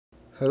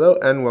Hello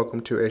and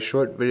welcome to a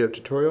short video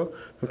tutorial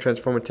from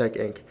Transformer Tech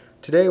Inc.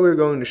 Today we're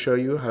going to show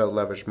you how to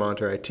leverage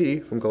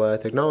MonitorIT from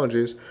Goliath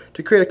Technologies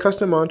to create a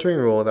custom monitoring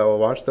rule that will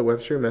watch the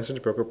Websphere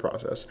message broker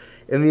process.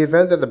 In the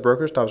event that the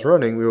broker stops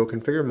running, we will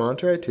configure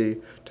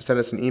MonitorIT to send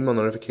us an email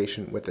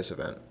notification with this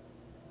event.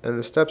 And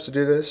the steps to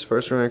do this: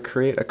 first we're going to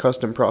create a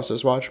custom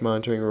process watch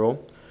monitoring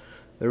rule.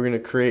 Then we're going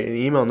to create an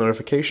email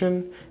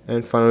notification,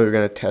 and finally we're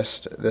going to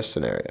test this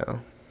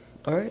scenario.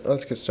 Alright,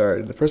 let's get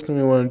started. The first thing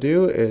we want to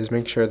do is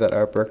make sure that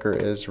our broker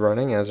is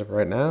running. As of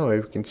right now,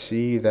 we can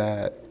see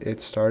that it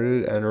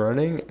started and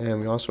running,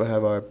 and we also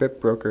have our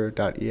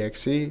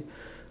bitbroker.exe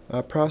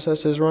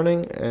process is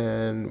running,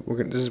 and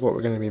this is what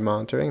we're going to be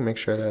monitoring. Make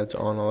sure that it's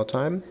on all the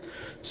time.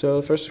 So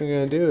the first thing we're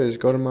going to do is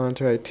go to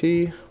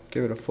MonitorIT,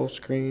 give it a full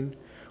screen.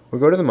 We'll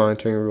go to the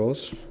monitoring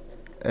rules,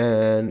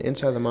 and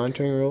inside the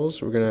monitoring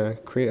rules, we're going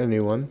to create a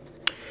new one.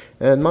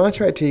 And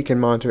MonitorIT can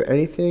monitor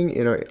anything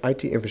in our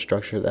IT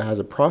infrastructure that has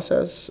a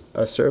process,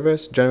 a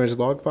service, generates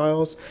log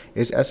files,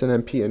 is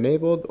SNMP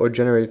enabled, or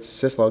generates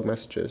syslog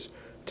messages.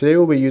 Today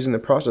we'll be using the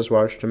process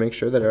watch to make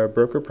sure that our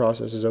broker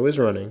process is always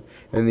running,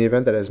 and in the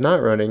event that it's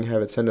not running,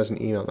 have it send us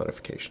an email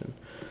notification.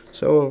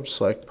 So we'll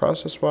select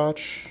process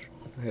watch,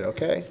 hit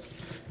OK,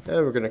 and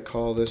we're going to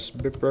call this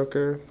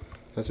bitbroker.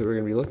 That's what we're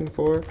going to be looking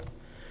for,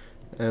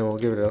 and we'll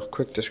give it a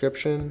quick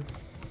description.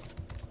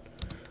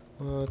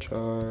 Watch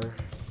our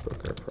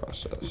broker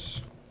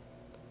process.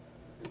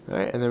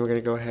 Alright, and then we're going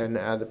to go ahead and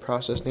add the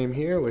process name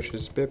here, which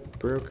is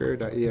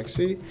bitbroker.exe,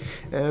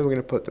 and we're going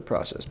to put the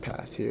process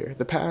path here.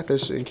 The path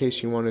is in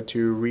case you wanted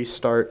to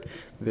restart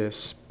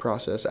this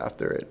process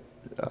after it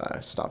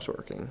stops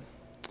working.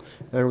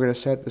 And we're going to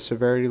set the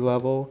severity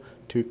level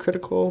to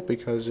critical,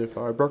 because if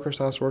our broker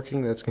stops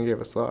working, that's going to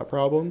give us a lot of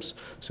problems.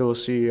 So we'll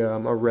see a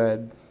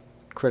red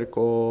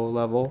critical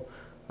level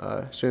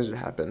as soon as it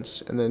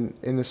happens. And then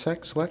in the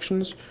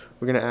selections,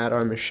 we're going to add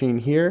our machine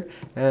here,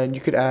 and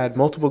you could add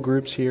multiple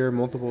groups here,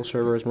 multiple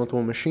servers,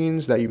 multiple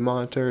machines that you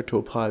monitor to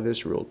apply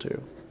this rule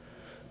to.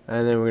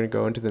 And then we're going to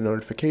go into the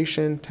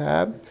notification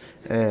tab,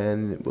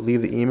 and we'll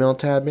leave the email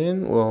tab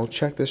in. We'll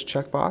check this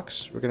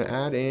checkbox. We're going to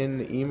add in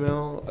the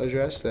email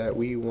address that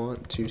we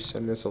want to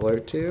send this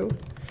alert to.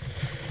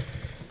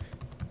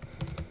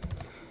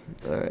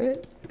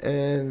 Alright.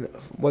 And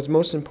what's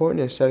most important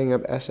is setting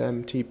up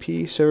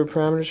SMTP server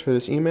parameters for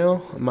this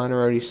email. Mine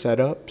are already set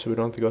up, so we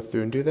don't have to go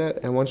through and do that.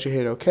 And once you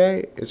hit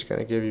OK, it's going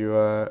to give you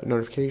a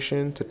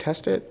notification to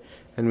test it,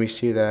 and we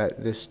see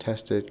that this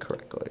tested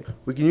correctly.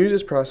 We can use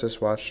this process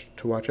watch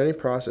to watch any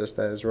process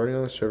that is running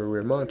on the server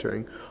we're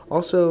monitoring.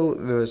 Also,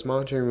 this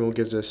monitoring rule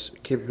gives us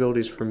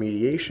capabilities for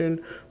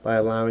mediation by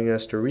allowing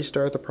us to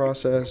restart the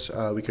process.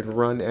 We can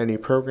run any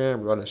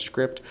program, run a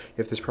script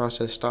if this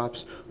process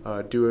stops,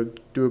 do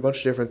a bunch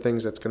of different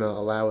things that's going to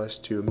allow us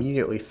to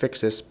immediately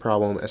fix this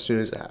problem as soon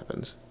as it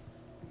happens.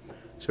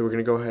 So we're going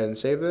to go ahead and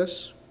save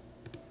this.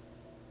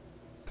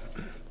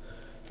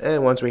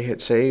 And once we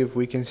hit save,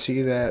 we can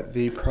see that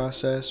the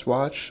process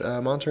watch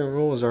monitoring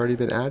rule has already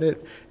been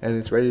added, and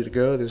it's ready to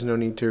go. There's no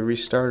need to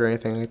restart or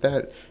anything like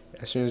that.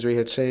 As soon as we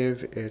hit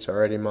save, it's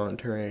already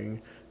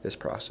monitoring this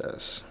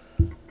process.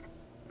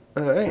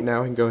 Alright,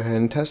 now we can go ahead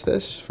and test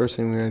this. First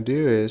thing we're going to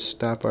do is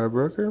stop our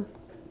broker.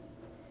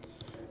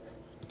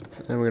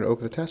 And we're going to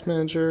open the task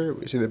manager.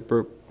 We see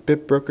the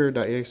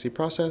bitbroker.exe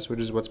process, which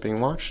is what's being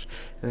watched,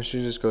 and as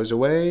soon as this goes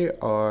away,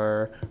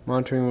 our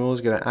monitoring rule is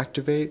going to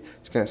activate.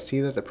 It's going to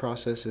see that the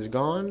process is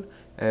gone,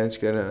 and it's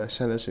going to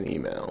send us an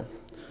email.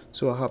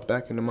 So we'll hop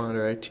back into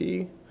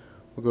MonitorIT.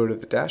 We'll go to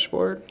the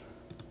dashboard,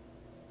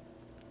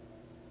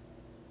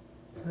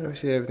 and we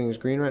see everything is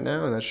green right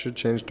now, and that should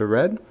change to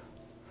red.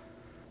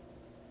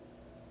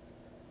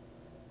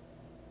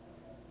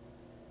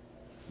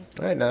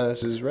 Alright, now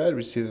this is red.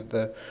 We see that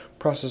the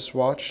process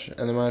watch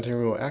and the monitoring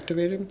rule are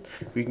activated.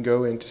 We can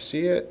go in to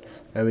see it,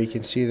 and we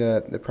can see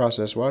that the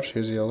process watch,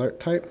 here's the alert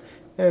type,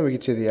 and we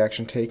can see the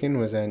action taken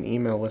was that an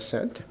email was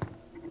sent.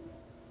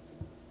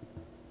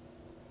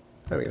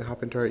 Now we can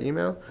hop into our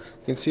email.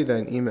 You can see that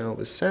an email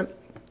was sent.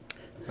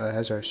 It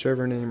has our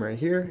server name right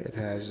here. It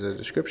has the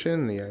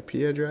description, the IP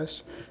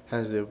address,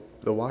 has the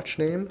watch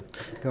name.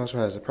 It also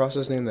has the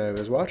process name that I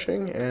was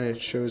watching, and it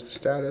shows the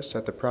status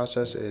that the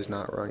process is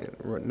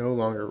no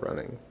longer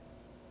running.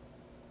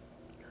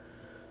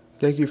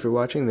 Thank you for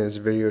watching this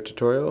video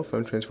tutorial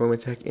from Transformer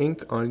Tech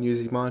Inc. on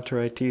using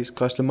MonitorIT's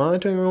custom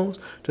monitoring rules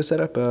to set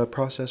up a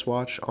process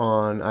watch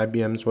on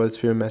IBM's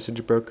Websphere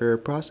message broker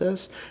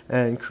process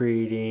and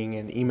creating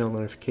an email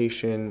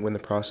notification when the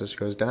process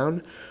goes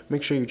down.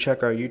 Make sure you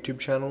check our YouTube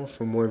channel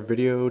for more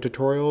video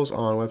tutorials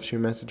on Websphere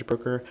message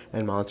broker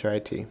and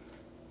MonitorIT.